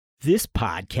This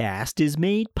podcast is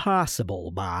made possible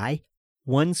by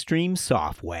OneStream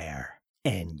Software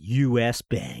and U.S.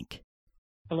 Bank.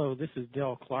 Hello, this is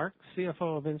Dale Clark,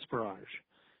 CFO of Inspirage,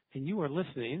 and you are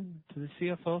listening to the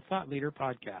CFO Thought Leader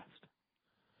Podcast.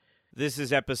 This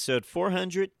is episode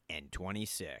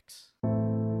 426.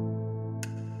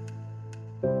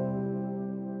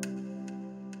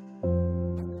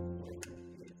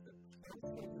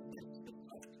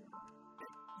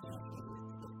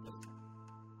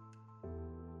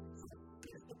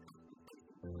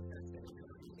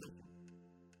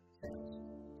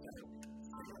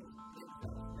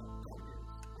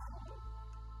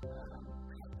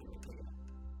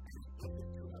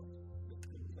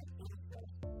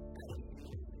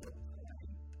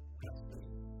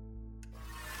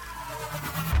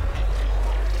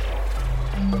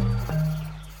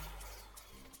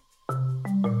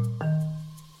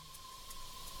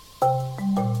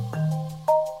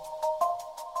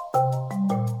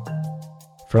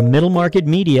 From Middle Market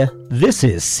Media, this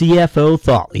is CFO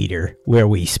Thought Leader, where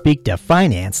we speak to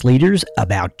finance leaders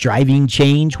about driving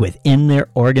change within their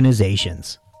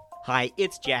organizations. Hi,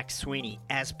 it's Jack Sweeney.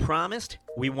 As promised,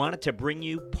 we wanted to bring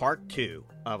you part 2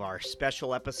 of our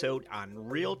special episode on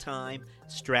real-time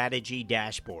strategy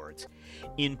dashboards.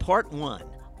 In part 1,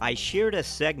 I shared a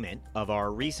segment of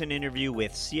our recent interview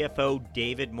with CFO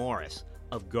David Morris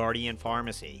of Guardian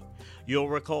Pharmacy. You'll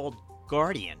recall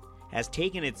Guardian has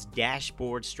taken its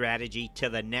dashboard strategy to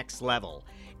the next level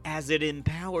as it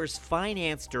empowers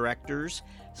finance directors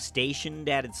stationed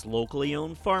at its locally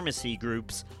owned pharmacy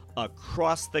groups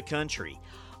across the country.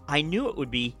 I knew it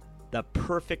would be the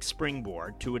perfect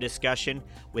springboard to a discussion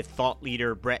with thought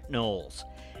leader Brett Knowles.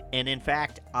 And in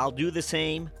fact, I'll do the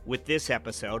same with this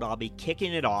episode. I'll be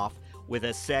kicking it off with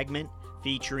a segment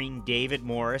featuring David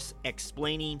Morris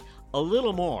explaining a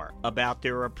little more about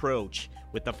their approach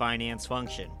with the finance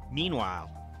function.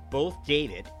 Meanwhile, both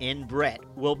David and Brett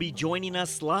will be joining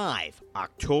us live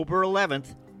October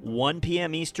 11th, 1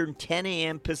 p.m. Eastern, 10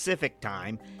 a.m. Pacific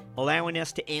time, allowing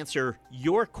us to answer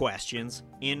your questions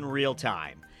in real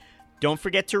time. Don't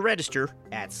forget to register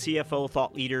at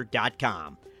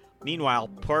CFOThoughtLeader.com. Meanwhile,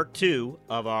 part 2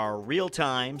 of our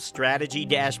real-time strategy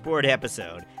dashboard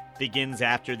episode begins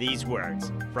after these words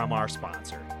from our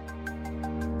sponsor.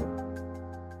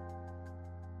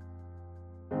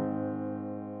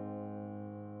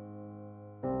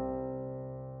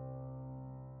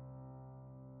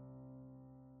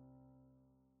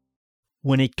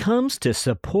 When it comes to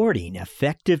supporting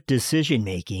effective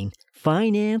decision-making,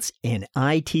 finance and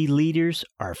IT leaders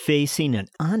are facing an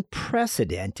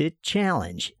unprecedented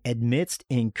challenge amidst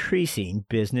increasing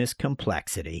business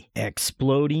complexity,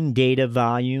 exploding data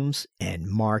volumes, and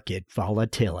market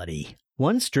volatility.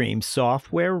 OneStream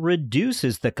software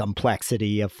reduces the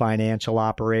complexity of financial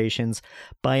operations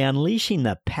by unleashing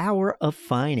the power of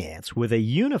finance with a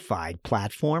unified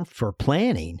platform for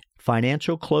planning,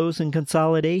 financial close and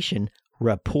consolidation,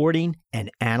 reporting,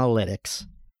 and analytics.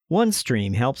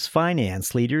 OneStream helps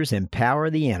finance leaders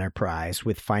empower the enterprise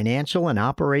with financial and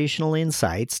operational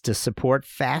insights to support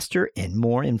faster and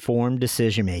more informed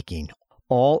decision-making,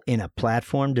 all in a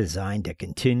platform designed to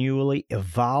continually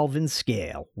evolve and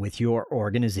scale with your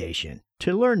organization.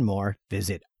 To learn more,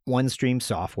 visit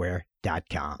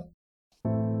OneStreamSoftware.com.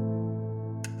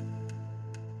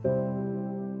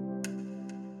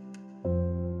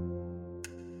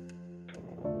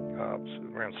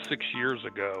 Around 6 years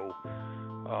ago,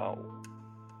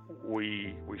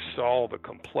 we saw the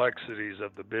complexities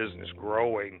of the business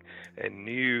growing and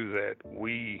knew that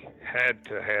we had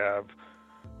to have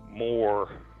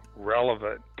more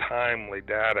relevant, timely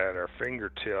data at our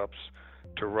fingertips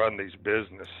to run these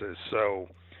businesses. So,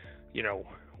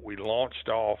 we launched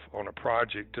off on a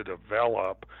project to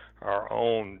develop our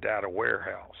own data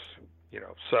warehouse.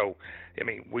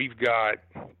 We've got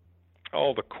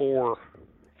all the core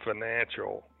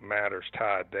financial matters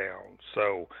tied down.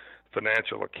 So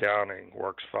financial accounting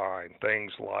works fine.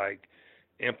 Things like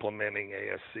implementing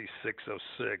ASC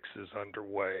 606 is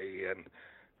underway, and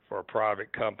for a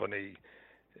private company,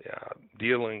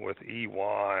 dealing with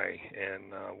EY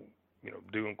and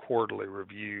doing quarterly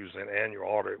reviews and annual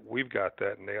audit, we've got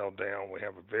that nailed down. We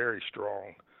have a very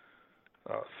strong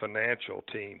financial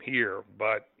team here,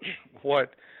 but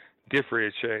what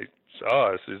differentiates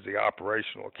us is the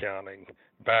operational accounting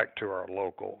back to our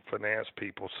local finance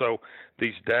people. So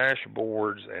these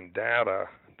dashboards and data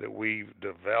that we've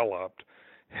developed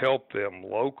help them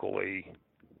locally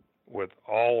with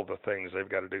all of the things they've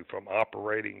got to do, from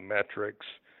operating metrics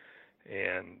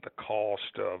and the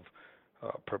cost of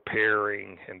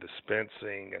preparing and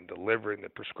dispensing and delivering the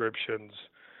prescriptions,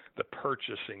 the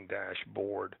purchasing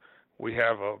dashboard we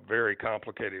have a very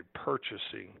complicated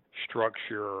purchasing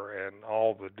structure and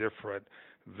all the different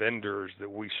vendors that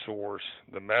we source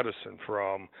the medicine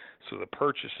from, so the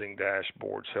purchasing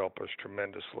dashboards help us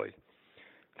tremendously.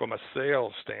 From a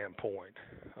sales standpoint,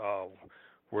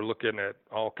 we're looking at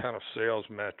all kind of sales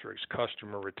metrics,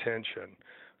 customer retention.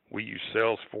 We use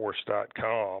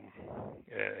Salesforce.com,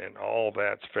 and all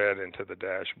that's fed into the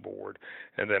dashboard,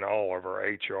 and then all of our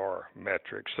HR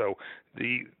metrics. So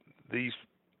these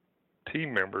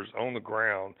team members on the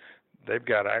ground, they've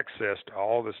got access to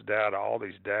all this data, all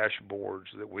these dashboards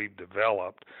that we've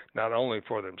developed, not only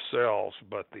for themselves,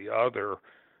 but the other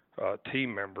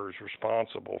team members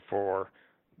responsible for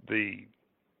the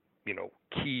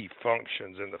key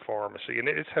functions in the pharmacy. And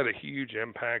it's had a huge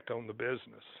impact on the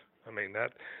business. I mean,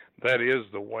 that is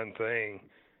the one thing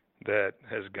that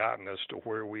has gotten us to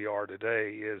where we are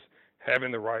today, is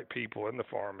having the right people in the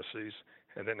pharmacies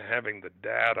and then having the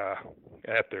data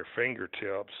at their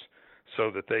fingertips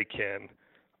so that they can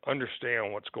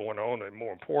understand what's going on and,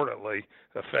 more importantly,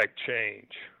 affect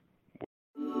change.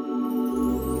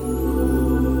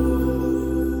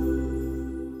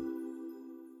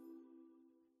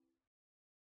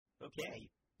 Okay,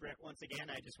 Brett, once again,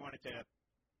 I just wanted to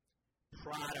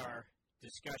prod our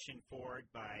discussion forward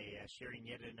by sharing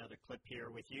yet another clip here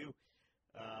with you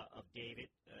of David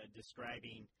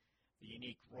describing the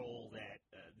unique role that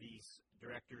these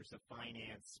directors of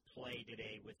finance play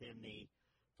today within the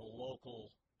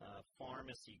local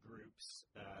pharmacy groups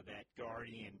that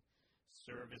Guardian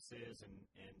services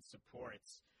and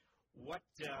supports. What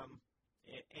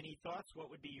any thoughts? What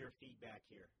would be your feedback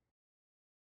here?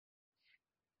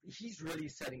 He's really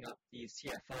setting up these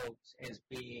CFOs as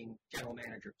being general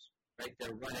managers, right?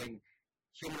 They're running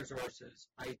human resources,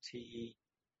 IT.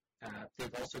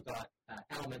 They've also got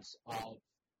elements of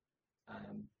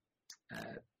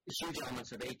huge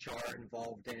elements of HR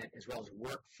involved in it, as well as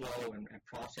workflow and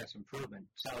process improvement.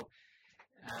 So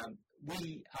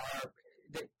we are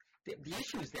the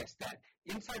issue is this: that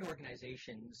inside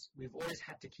organizations, we've always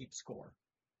had to keep score.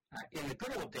 In the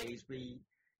good old days, we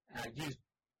used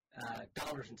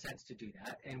dollars and cents to do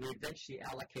that, and we eventually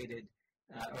allocated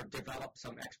or developed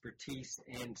some expertise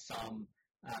and some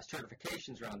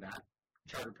certifications around that,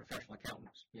 chartered professional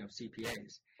accountants,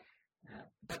 CPAs.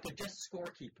 But they're just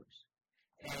scorekeepers.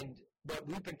 And what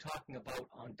we've been talking about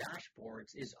on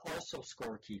dashboards is also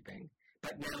scorekeeping,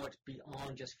 but now it's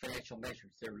beyond just financial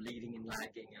measures. They're leading and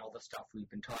lagging and all the stuff we've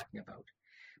been talking about.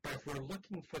 But if we're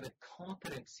looking for the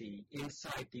competency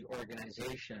inside the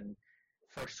organization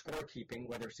for scorekeeping,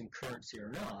 whether it's in currency or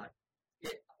not,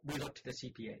 we look to the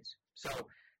CPAs. So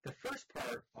the first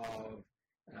part of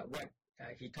what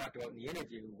he talked about in the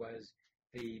interview was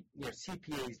the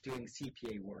CPAs doing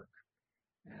CPA work.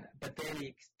 But then he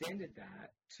extended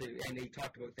that and he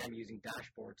talked about them using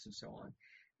dashboards and so on.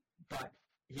 But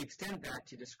he extended that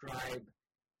to describe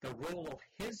the role of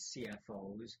his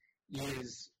CFOs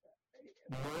is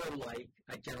more like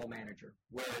a general manager,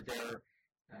 where they're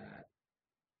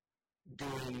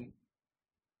doing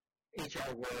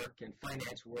HR work and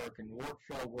finance work and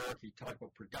workflow work. He talked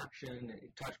about production. He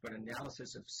talked about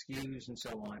analysis of SKUs and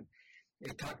so on. He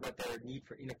talked about their need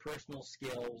for interpersonal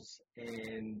skills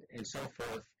and so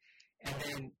forth. And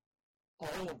then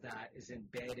all of that is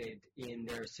embedded in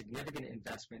their significant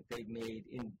investment they've made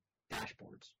in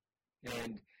dashboards.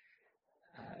 And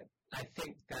I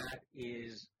think that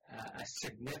is a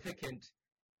significant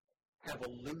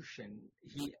evolution.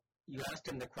 You asked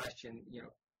him the question,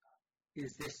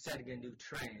 is this setting a new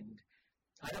trend?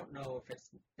 I don't know if it's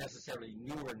necessarily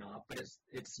new or not, but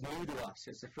it's new to us.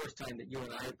 It's the first time that you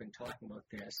and I have been talking about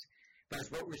this, but it's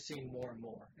what we're seeing more and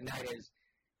more, and that is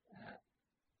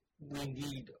we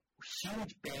need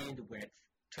huge bandwidth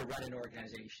to run an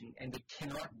organization, and we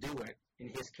cannot do it, in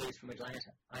his case, from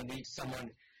Atlanta. I need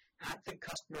someone at the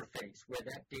customer face where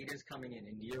that data is coming in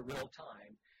near real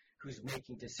time, who's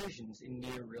making decisions in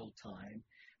near real time.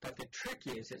 But the trick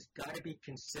is it's got to be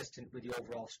consistent with the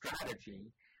overall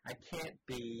strategy. I can't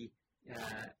be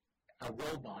a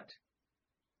robot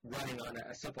running on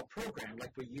a simple program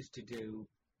like we used to do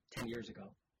 10 years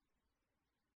ago.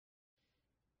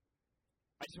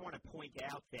 I just want to point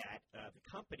out that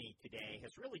the company today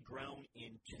has really grown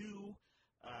in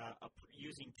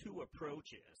using two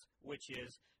approaches, which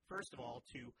is, first of all,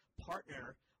 to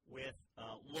partner with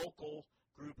local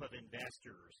group of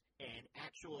investors and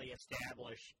actually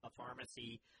establish a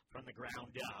pharmacy from the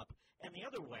ground up. And the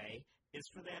other way is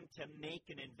for them to make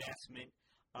an investment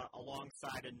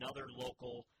alongside another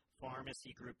local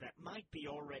pharmacy group that might be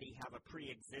already have a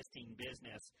pre-existing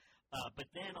business, but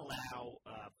then allow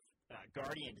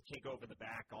Guardian to take over the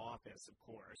back office, of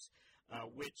course,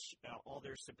 which all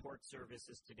their support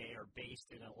services today are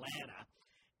based in Atlanta.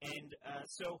 And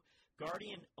so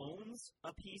Guardian owns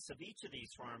a piece of each of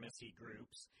these pharmacy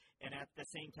groups, and at the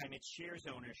same time it shares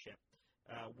ownership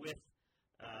with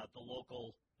the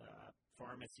local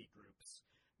pharmacy groups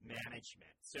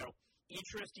management. So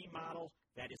interesting model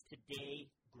that is today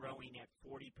growing at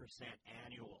 40%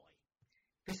 annually.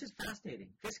 This is fascinating.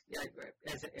 This,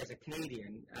 as a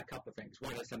Canadian, a couple of things.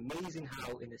 One, it's amazing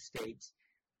how in the States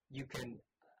you can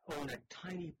own a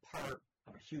tiny part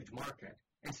of a huge market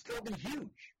and still be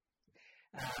huge,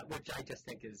 which I just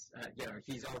think is,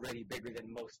 he's already bigger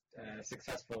than most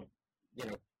successful,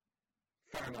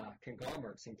 pharma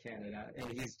conglomerates in Canada,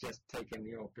 and he's just taken,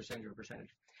 percentage over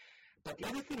percentage. But the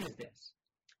other thing is this.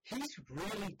 He's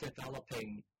really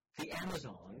developing the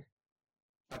Amazon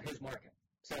of his market.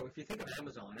 So if you think of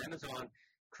Amazon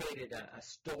created a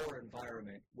store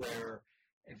environment where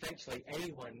eventually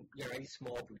anyone, any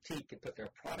small boutique can put their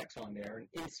products on there and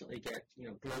instantly get,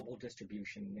 global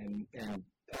distribution and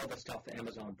all the stuff that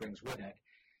Amazon brings with it.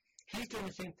 He's doing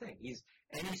the same thing.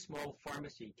 Any small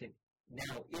pharmacy can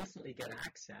now instantly get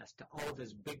access to all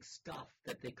this big stuff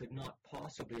that they could not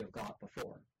possibly have got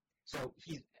before. So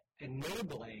he's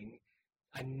enabling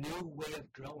a new way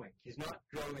of growing. He's not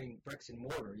growing bricks and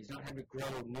mortar. He's not having to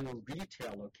grow new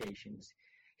retail locations.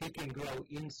 He can grow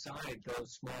inside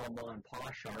those small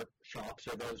mom-and-pop shops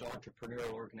or those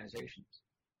entrepreneurial organizations.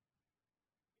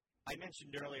 I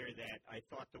mentioned earlier that I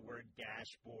thought the word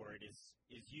dashboard is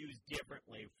used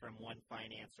differently from one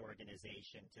finance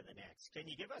organization to the next. Can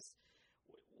you give us,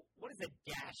 what does a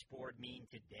dashboard mean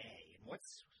today? And what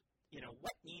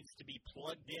needs to be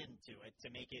plugged into it to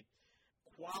make it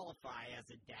qualify as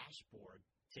a dashboard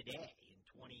today in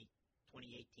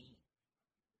 2018?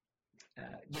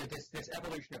 This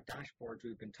evolution of dashboards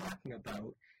we've been talking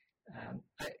about,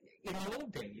 in the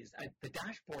old days, the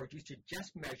dashboard used to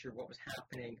just measure what was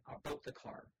happening about the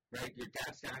car, right? Your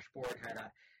dad's dashboard had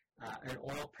an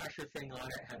oil pressure thing on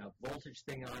it, had a voltage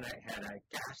thing on it, had a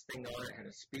gas thing on it, had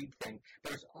a speed thing,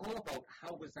 but it was all about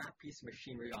how was that piece of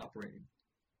machinery operating.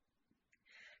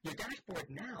 Your dashboard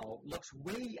now looks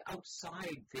way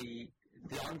outside the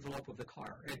envelope of the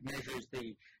car. It measures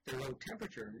the road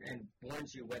temperature and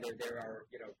warns you whether there are,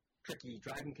 tricky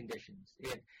driving conditions.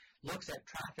 It looks at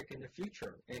traffic in the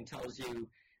future and tells you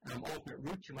alternate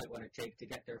routes you might want to take to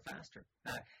get there faster.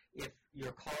 If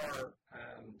your car,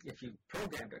 if you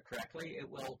programmed it correctly, it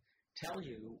will tell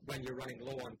you when you're running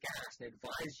low on gas and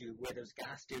advise you where those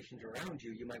gas stations around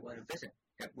you might want to visit.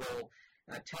 It will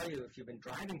tell you if you've been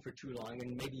driving for too long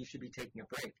and maybe you should be taking a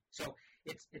break. So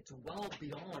it's well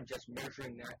beyond just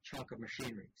measuring that chunk of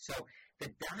machinery. So the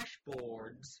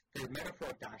dashboards, the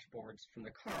metaphoric dashboards from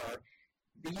the car,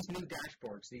 these new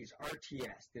dashboards, these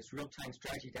RTS, this real-time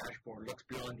strategy dashboard looks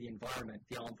beyond the environment,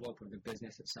 the envelope of the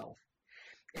business itself.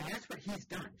 And that's what he's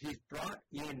done. He's brought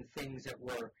in things that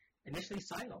were initially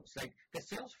silos, like the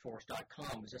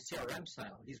Salesforce.com was a CRM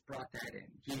silo. He's brought that in.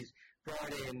 He's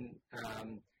brought in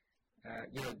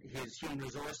his human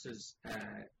resources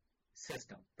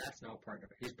system. That's now part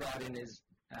of it. He's brought in his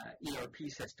ERP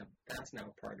system. That's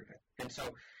now part of it. And so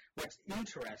what's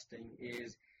interesting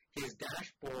is his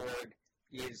dashboard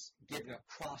is giving a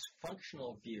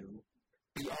cross-functional view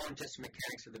beyond just the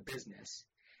mechanics of the business.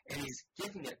 And he's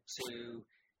giving it to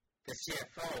the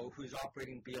CFO who's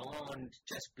operating beyond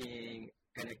just being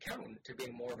an accountant to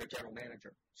being more of a general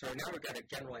manager. So now we've got a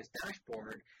generalized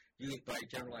dashboard used by a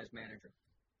generalized manager.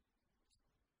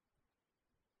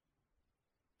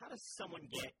 How does someone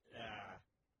get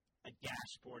a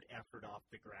dashboard effort off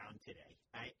the ground today?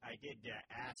 I did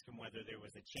ask him whether there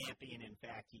was a champion. In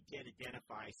fact, he did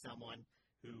identify someone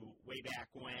who, way back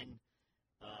when,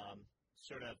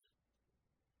 sort of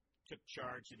took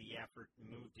charge of the effort and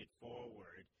moved it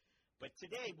forward. But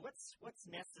today, what's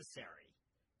necessary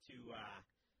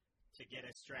to get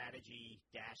a strategy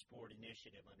dashboard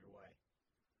initiative underway?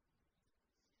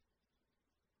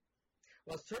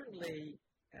 Well, certainly,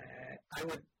 I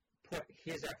would put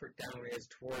his effort down as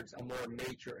towards a more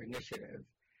major initiative.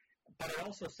 But I'd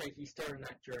also say he started on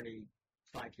that journey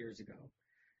 5 years ago.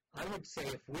 I would say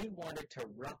if we wanted to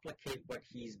replicate what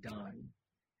he's done,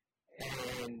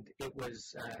 and it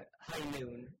was high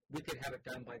noon, we could have it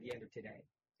done by the end of today.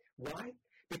 Why?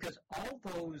 Because all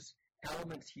those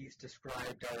elements he's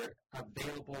described are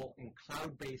available in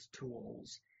cloud-based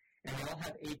tools, and they all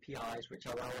have APIs which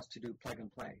allow us to do plug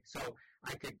and play. So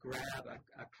I could grab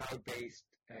a cloud-based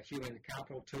human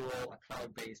capital tool, a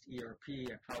cloud-based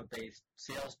ERP, a cloud-based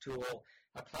sales tool,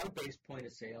 a cloud-based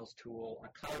point-of-sales tool, a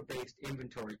cloud-based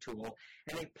inventory tool,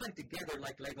 and they plug together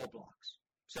like Lego blocks.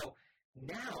 So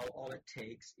Now all it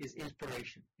takes is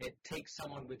inspiration. It takes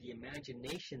someone with the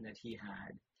imagination that he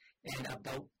had and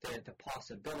about the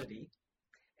possibility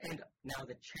and now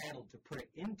the channel to put it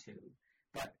into.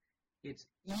 But it's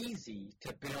easy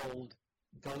to build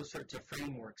those sorts of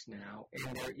frameworks now,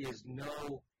 and there is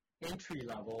no entry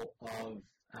level of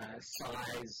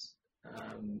size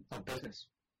of business.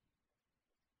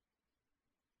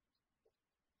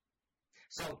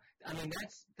 So, I mean,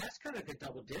 that's kind of the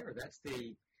double dare. That's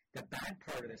the bad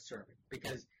part of this survey,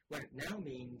 because what it now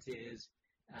means is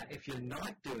if you're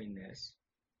not doing this,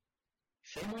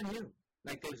 shame on you.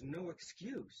 Like, there's no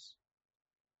excuse.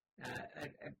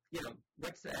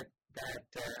 What's that?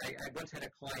 I once had a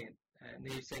client, and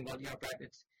they were saying, well, Brett,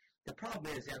 the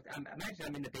problem is, imagine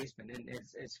I'm in the basement and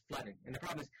it's flooding, and the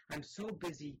problem is I'm so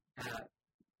busy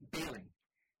bailing,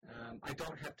 I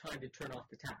don't have time to turn off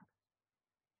the tap.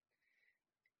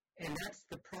 And that's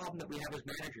the problem that we have as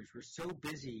managers. We're so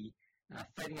busy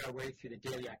fighting our way through the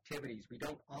daily activities, we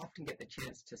don't often get the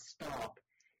chance to stop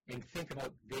and think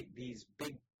about these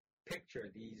big picture,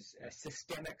 these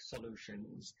systemic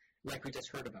solutions like we just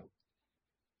heard about.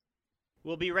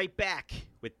 We'll be right back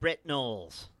with Brett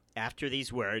Knowles after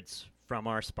these words from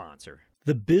our sponsor.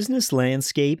 The business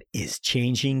landscape is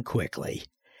changing quickly.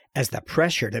 As the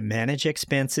pressure to manage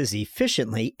expenses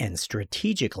efficiently and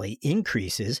strategically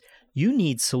increases, you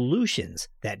need solutions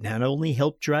that not only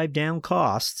help drive down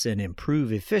costs and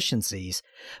improve efficiencies,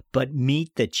 but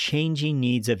meet the changing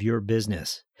needs of your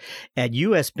business. At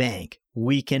U.S. Bank,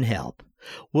 we can help.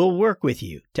 We'll work with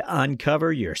you to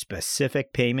uncover your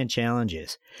specific payment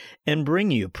challenges and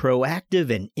bring you proactive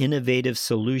and innovative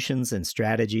solutions and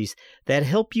strategies that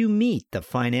help you meet the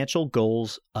financial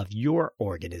goals of your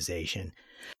organization.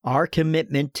 Our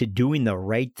commitment to doing the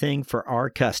right thing for our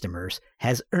customers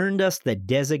has earned us the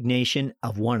designation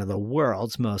of one of the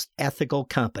world's most ethical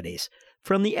companies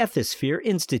from the Ethisphere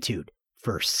Institute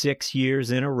for 6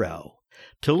 years in a row.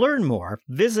 To learn more,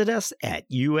 visit us at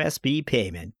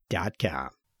usbpayment.com.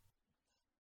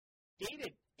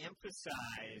 David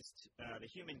emphasized the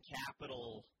human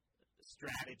capital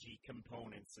strategy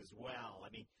components as well. I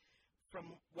mean,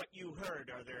 from what you heard,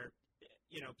 are there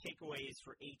takeaways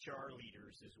for HR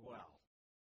leaders as well?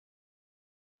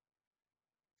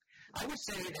 I would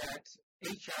say that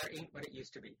HR ain't what it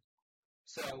used to be.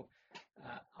 So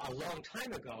a long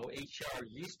time ago, HR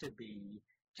used to be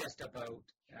just about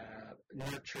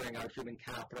nurturing our human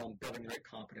capital and building the right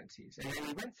competencies. And then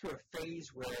we went through a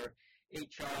phase where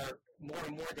HR, more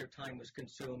and more of their time was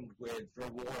consumed with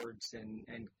rewards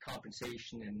and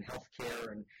compensation and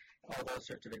healthcare and all those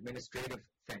sorts of administrative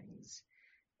things.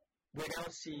 We're now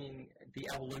seeing the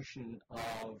evolution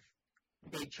of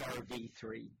HR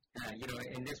V3.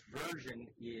 And this version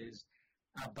is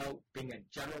about being a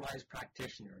generalized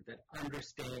practitioner that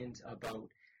understands about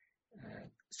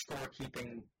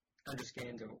scorekeeping,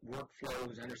 understands about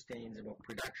workflows, understands about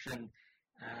production,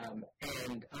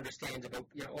 and understands about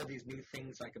all these new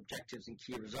things like objectives and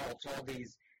key results, all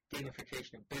these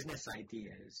gamification of business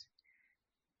ideas.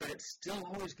 But it's still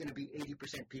always going to be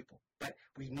 80% people. But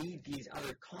we need these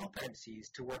other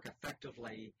competencies to work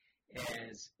effectively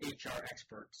as HR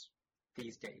experts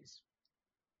these days.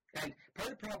 And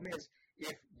part of the problem is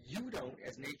if you don't,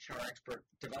 as an HR expert,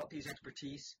 develop these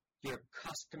expertise, your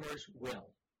customers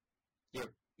will.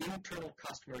 Your internal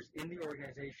customers in the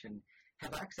organization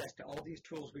have access to all these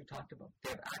tools we talked about.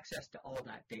 They have access to all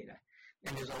that data.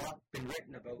 And there's a lot been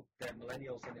written about the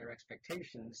millennials and their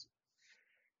expectations,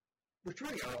 which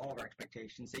really are all of our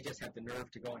expectations. They just have the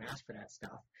nerve to go and ask for that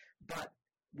stuff. But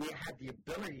we have the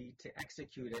ability to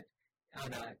execute it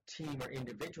on a team or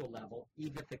individual level,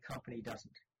 even if the company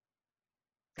doesn't.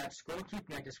 That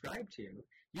scorekeeping I described to you,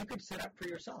 you could set up for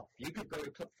yourself. You could go to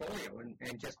Clipfolio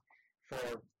and just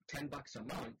for $10 a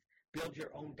month, build your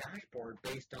own dashboard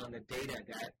based on the data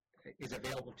that is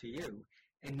available to you.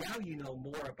 And now you know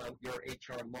more about your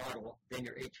HR model than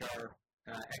your HR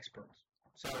experts.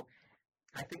 So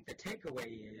I think the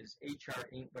takeaway is HR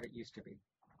ain't what it used to be.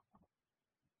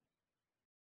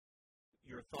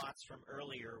 Your thoughts from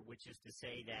earlier, which is to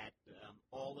say that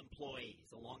all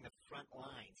employees along the front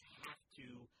lines have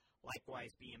to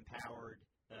likewise be empowered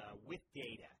with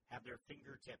data, have their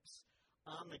fingertips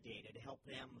on the data to help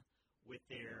them with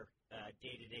their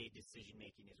day-to-day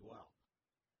decision-making as well.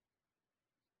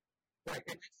 Right.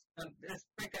 Let's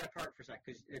break that apart for a sec,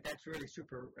 because that's really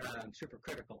super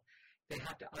critical. They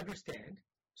have to understand,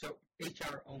 so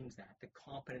HR owns that, the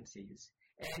competencies,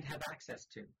 and have access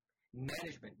to.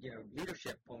 Management,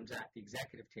 leadership owns that, the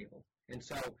executive table. And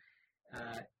so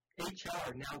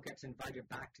HR now gets invited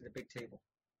back to the big table.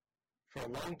 For a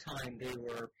long time, they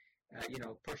were,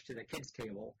 pushed to the kids'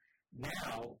 table.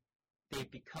 Now,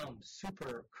 they've become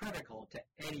super critical to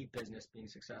any business being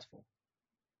successful.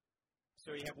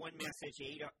 So you have one message,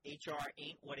 HR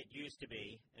ain't what it used to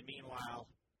be, and meanwhile,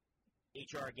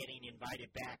 HR getting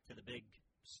invited back to the big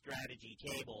strategy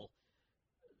table.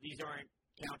 These aren't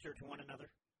counter to one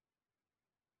another?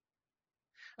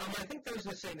 I think those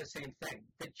are saying the same thing.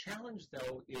 The challenge,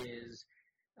 though, is,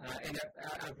 and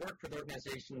I've worked with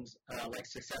organizations like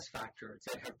SuccessFactors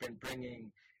that have been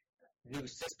bringing new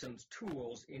systems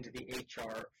tools into the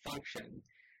HR function,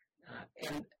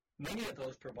 and many of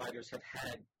those providers have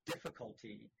had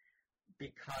difficulty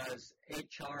because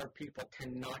HR people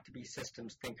tend not to be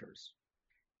systems thinkers.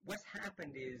 What's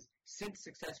happened is since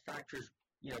SuccessFactors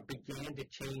began to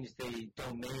change the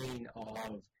domain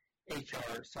of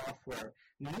HR software,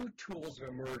 new tools have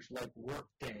emerged like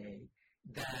Workday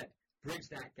that bridge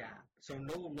that gap. So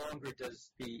no longer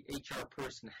does the HR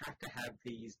person have to have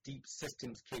these deep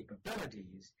systems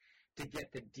capabilities to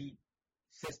get the deep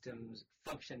systems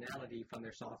functionality from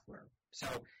their software. So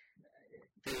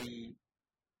the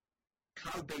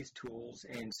cloud-based tools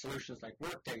and solutions like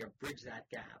Workday have bridged that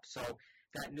gap. So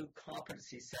that new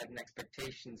competency set and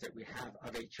expectations that we have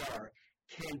of HR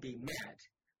can be met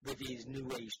with these new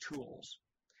age tools.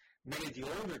 Many of the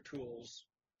older tools,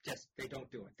 they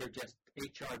don't do it. They're just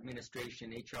HR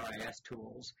administration, HRIS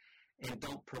tools, and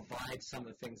don't provide some of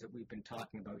the things that we've been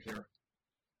talking about here.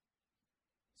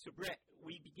 So, Brett,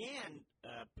 we began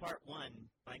part one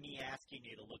by me asking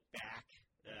you to look back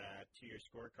to your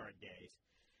scorecard days,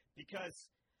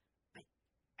 because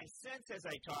I sense as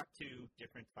I talk to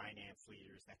different finance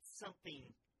leaders that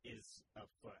something is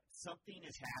afoot. Something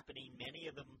is happening. Many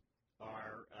of them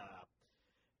are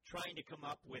trying to come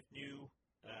up with new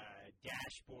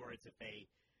dashboards. If they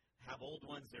have old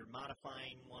ones, they're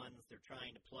modifying ones. They're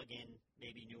trying to plug in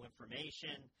maybe new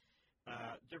information.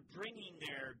 They're bringing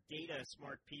their data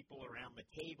smart people around the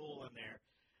table, and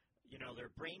they're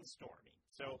brainstorming.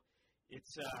 So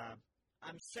it's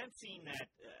I'm sensing that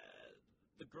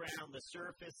the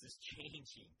surface is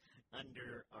changing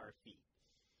under our feet.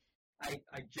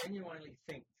 I genuinely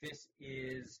think this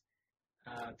is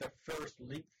the first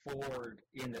leap forward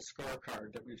in the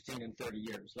scorecard that we've seen in 30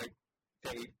 years. Like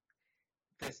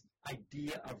this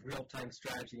idea of real-time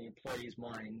strategy in employees'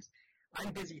 minds.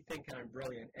 I'm busy thinking I'm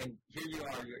brilliant, and here you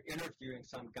are, you're interviewing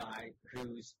some guy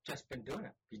who's just been doing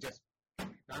it. He's just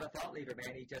not a thought leader,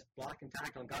 man. He just blocked and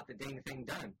tackled and got the dang thing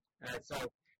done. So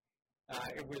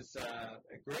it was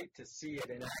great to see it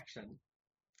in action,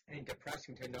 and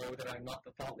depressing to know that I'm not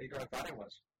the thought leader I thought I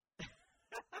was.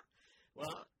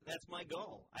 Well, that's my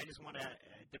goal. I just want to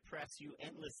depress you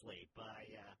endlessly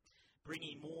by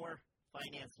bringing more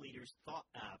finance leaders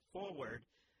forward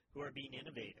who are being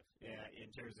innovative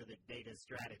in terms of the data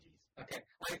strategies. Okay.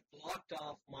 I blocked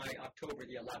off my October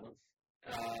the 11th,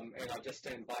 and I'll just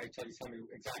stand by until you tell me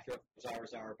exactly what those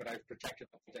hours are, but I've protected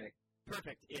the whole day.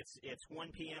 Perfect. It's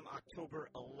 1 p.m. October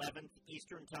 11th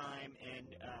Eastern Time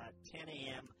and 10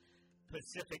 a.m.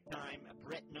 Pacific Time.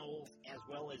 Brett Knowles, as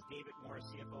well as David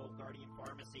Morris, CFO of Guardian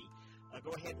Pharmacy.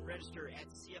 Go ahead and register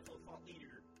at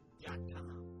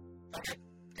CFOThoughtLeader.com. Okay.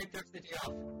 Take the rest of the day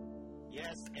off.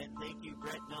 Yes, and thank you,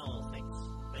 Brett Knowles. Thanks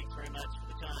very much for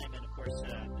the time and, of course,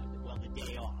 the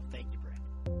day off. Thank you, Brett.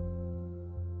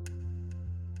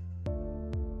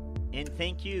 And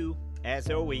thank you,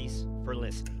 as always, for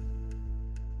listening.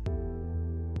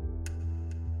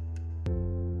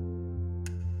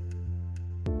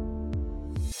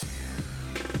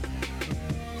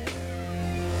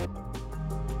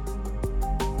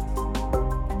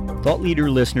 Thought Leader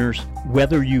listeners,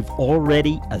 whether you've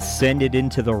already ascended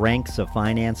into the ranks of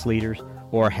finance leaders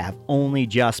or have only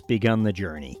just begun the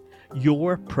journey,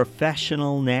 your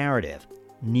professional narrative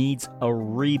needs a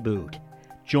reboot.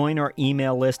 Join our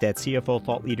email list at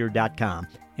CFOThoughtLeader.com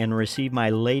and receive my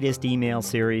latest email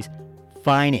series,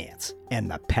 Finance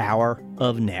and the Power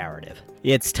of Narrative.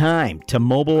 It's time to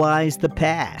mobilize the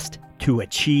past to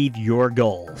achieve your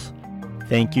goals.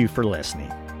 Thank you for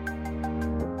listening.